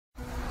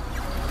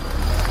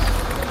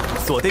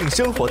锁定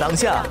生活当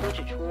下，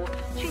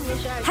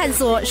探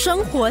索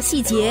生活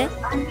细节，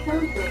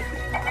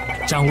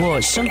掌握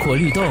生活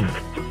律动，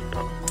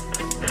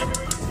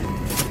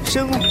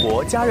生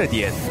活加热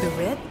点。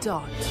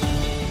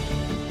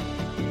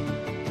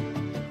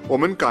我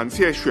们感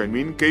谢选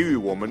民给予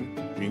我们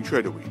明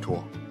确的委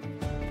托，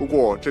不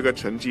过这个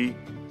成绩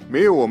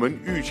没有我们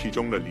预期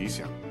中的理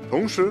想。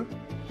同时，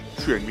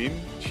选民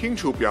清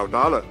楚表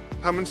达了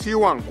他们希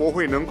望国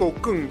会能够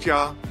更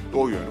加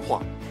多元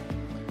化。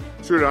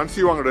虽然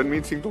希望人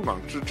民行动党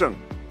执政，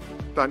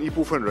但一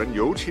部分人，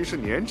尤其是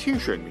年轻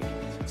选民，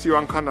希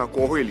望看到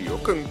国会里有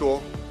更多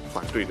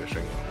反对的声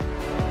音。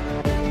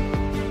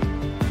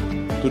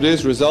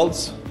Today's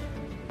results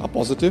are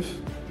positive,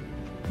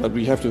 but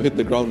we have to hit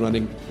the ground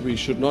running. We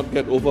should not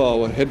get over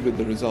our head with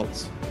the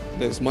results.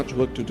 There's much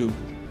work to do.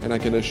 And I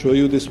can assure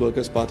you this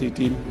Workers' Party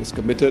team is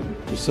committed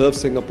to serve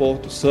Singapore,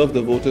 to serve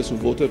the voters who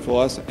voted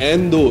for us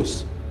and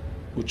those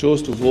who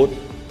chose to vote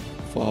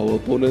for our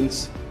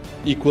opponents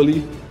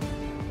equally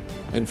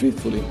and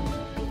faithfully.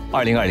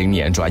 2020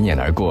年转眼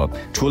而过，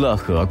除了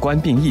和冠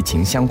病疫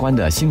情相关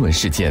的新闻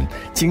事件，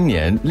今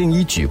年另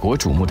一举国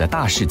瞩目的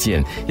大事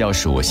件要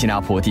数新加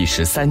坡第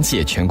13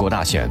届全国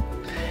大选。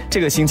这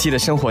个星期的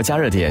生活加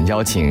热点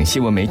邀请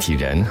新闻媒体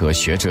人和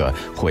学者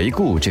回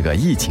顾这个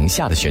疫情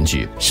下的选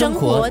举。生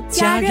活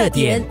加热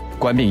点。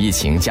冠病疫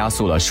情加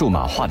速了数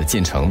码化的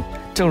进程。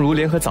正如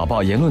联合早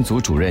报言论组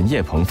主任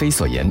叶鹏飞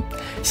所言，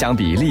相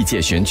比历届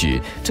选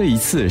举，这一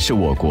次是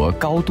我国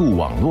高度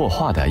网络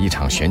化的一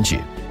场选举。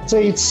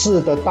这一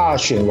次的大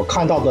选我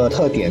看到的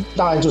特点，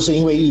当然就是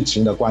因为疫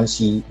情的关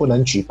系不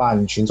能举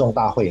办群众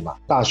大会嘛。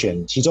大选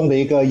其中的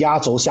一个压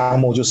轴项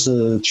目就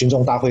是群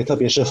众大会，特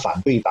别是反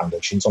对党的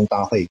群众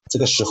大会。这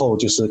个时候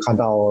就是看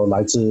到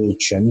来自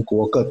全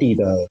国各地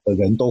的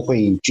人都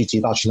会聚集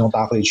到群众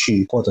大会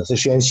去，或者是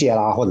宣泄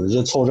啦，或者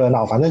是凑热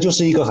闹，反正就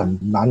是一个很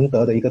难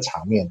得的一个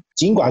场面。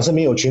尽管是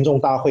没有群众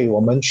大会，我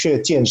们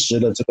却见识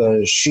了这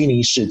个虚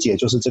拟世界，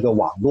就是这个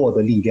网络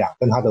的力量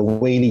跟它的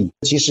威力。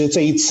其实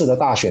这一次的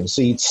大选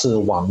是一次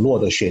网络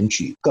的选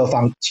举，各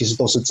方其实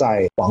都是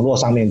在网络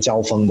上面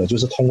交锋的，就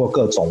是通过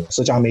各种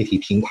社交媒体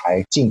平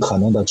台尽可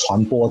能的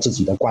传播自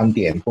己的观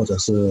点，或者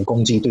是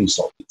攻击对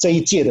手。这一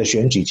届的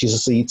选举其实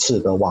是一次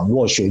的网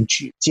络选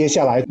举，接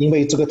下来因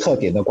为这个特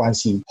点的关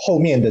系，后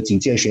面的几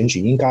届选举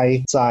应该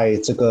在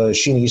这个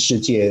虚拟世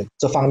界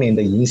这方面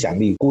的影响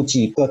力，估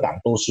计各党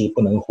都是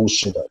不能忽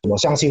视的。我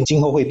相信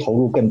今后会投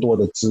入更多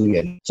的资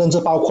源，甚至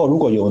包括如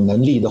果有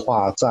能力的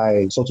话，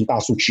在收集大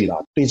数据啦，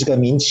对这个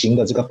民情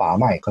的这个把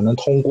脉，可能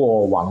通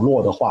过网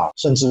络的话，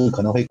甚至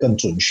可能会更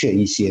准确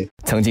一些。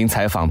曾经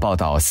采访报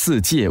道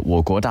4届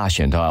我国大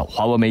选的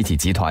华文媒体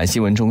集团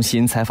新闻中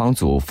心采访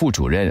组副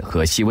主任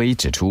何希微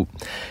指出，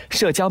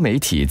社交媒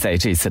体在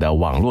这次的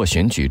网络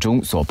选举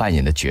中所扮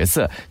演的角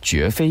色，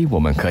绝非我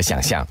们可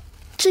想象。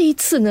这一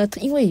次呢，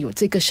因为有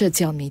这个社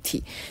交媒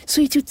体，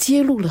所以就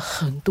揭露了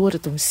很多的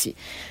东西，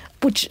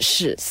不只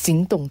是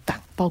行动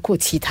党，包括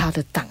其他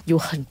的党，有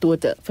很多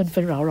的纷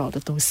纷扰扰的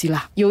东西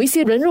啦，有一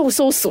些人肉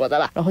搜索的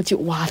啦，然后就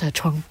挖了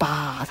疮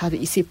疤，他的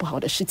一些不好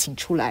的事情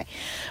出来，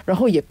然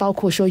后也包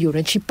括说有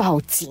人去报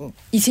警。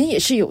以前也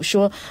是有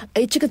说，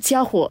这个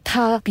家伙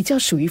他比较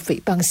属于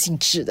诽谤性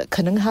质的，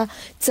可能他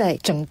在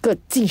整个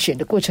竞选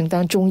的过程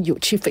当中有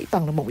去诽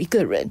谤了某一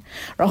个人，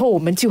然后我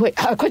们就会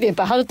快点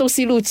把他的东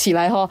西录起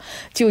来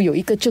就有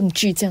一个证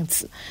据这样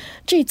子。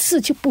这次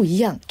就不一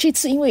样，这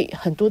次因为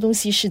很多东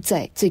西是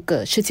在这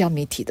个社交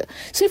媒体的，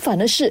所以反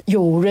而是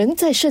有人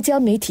在社交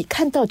媒体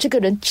看到这个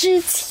人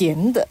之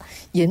前的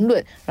言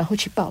论，然后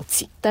去报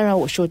警。当然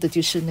我说的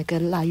就是那个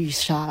辣玉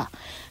莎啦。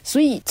所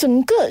以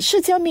整个社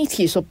交媒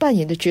体所扮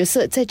演的角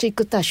色在这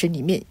个大选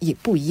里面也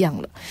不一样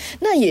了。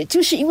那也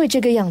就是因为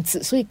这个样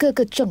子，所以各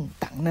个政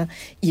党呢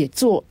也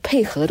做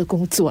配合的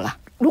工作啦。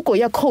如果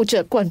要扣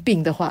着冠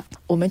病的话，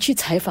我们去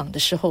采访的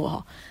时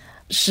候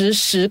时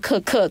时刻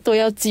刻都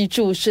要记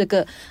住这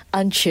个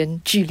安全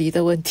距离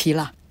的问题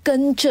啦。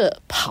跟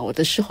着跑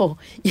的时候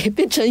也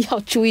变成要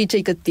注意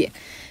这个点，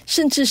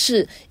甚至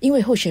是因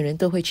为候选人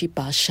都会去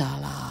巴沙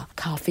啦、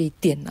咖啡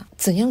店啦，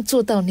怎样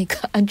做到那个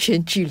安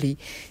全距离，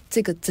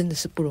这个真的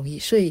是不容易，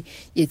所以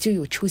也就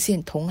有出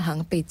现同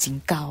行被警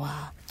告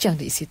啊这样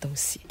的一些东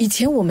西。以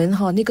前我们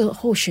那个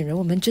候选人，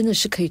我们真的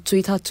是可以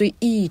追他追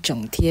一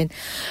整天，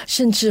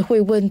甚至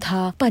会问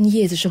他半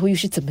夜的时候又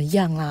是怎么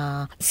样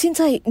啊。现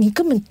在你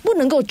根本不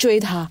能够追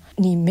他，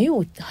你没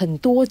有很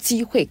多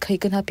机会可以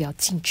跟他比较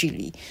近距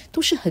离，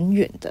都是很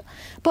远的。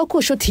包括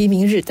说提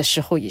名日的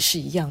时候也是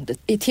一样的。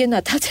天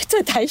哪，他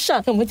在台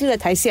上，我们就在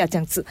台下这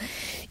样子。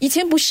以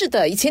前不是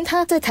的，以前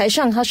他在台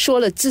上他说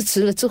了致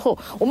辞了之后，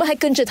我们还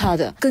跟着他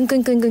的，跟，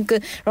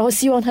然后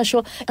希望他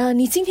说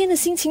你今天的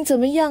心情怎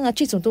么样啊，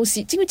这种东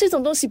西，因为这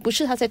种东西不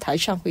是他在台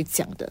上会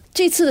讲的。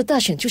这次的大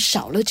选就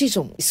少了这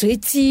种随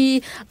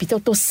机比较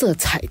多色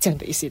彩这样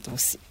的一些东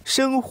西。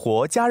生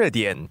活加热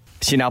点。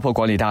新加坡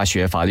管理大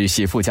学法律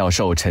系副教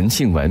授陈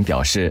庆文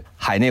表示，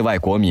海内外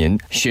国民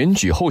选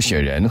举候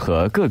选人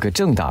和各个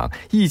政党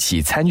一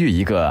起参与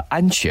一个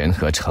安全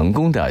和成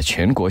功的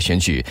全国选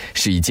举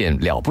是一件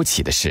了不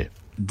起的事。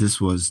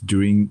This was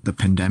during the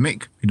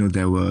pandemic.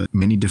 There were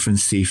many different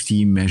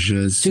safety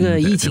measures. 这个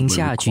疫情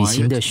下举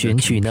行的选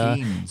举呢，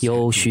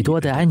有许多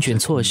的安全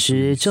措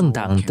施，政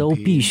党都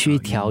必须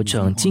调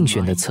整竞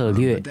选的策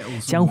略，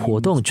将活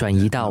动转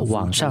移到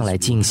网上来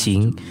进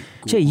行。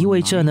这意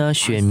味着呢，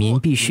选民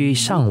必须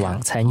上网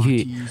参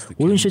与，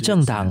无论是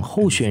政党、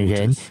候选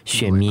人、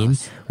选民。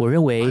我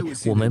认为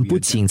我们不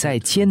仅在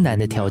艰难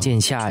的条件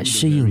下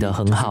适应得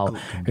很好，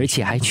而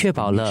且还确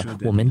保了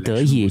我们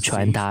得以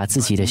传达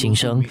自己的心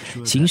声，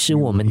行使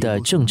我们的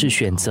政治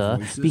选择，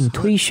并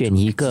推选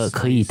一个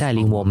可以带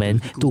领我们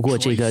度过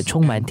这个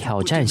充满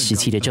挑战时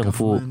期的政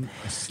府。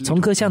从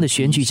各项的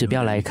选举指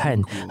标来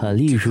看，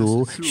例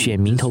如选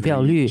民投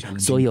票率、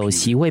所有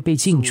席位被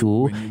竞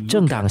逐、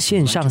政党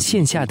线上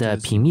线下的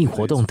频密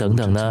活动等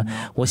等呢，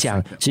我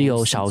想只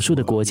有少数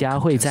的国家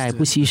会在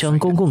不牺牲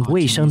公共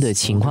卫生的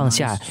情况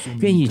下，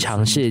愿意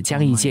尝试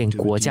将一件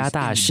国家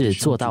大事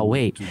做到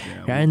位。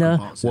然而呢，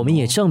我们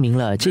也证明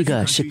了这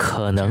个是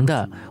可能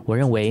的。我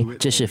认为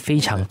这是非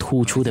常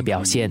突出的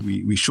表现。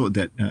We showed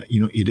that,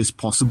 it is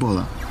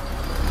possible.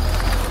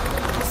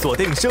 锁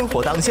定生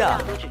活当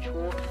下，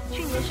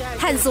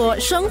探索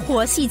生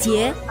活细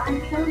节，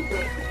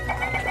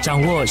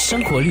掌握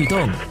生活律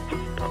动。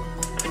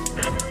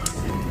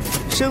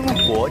生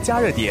活加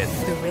热点。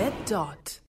 The Red Dot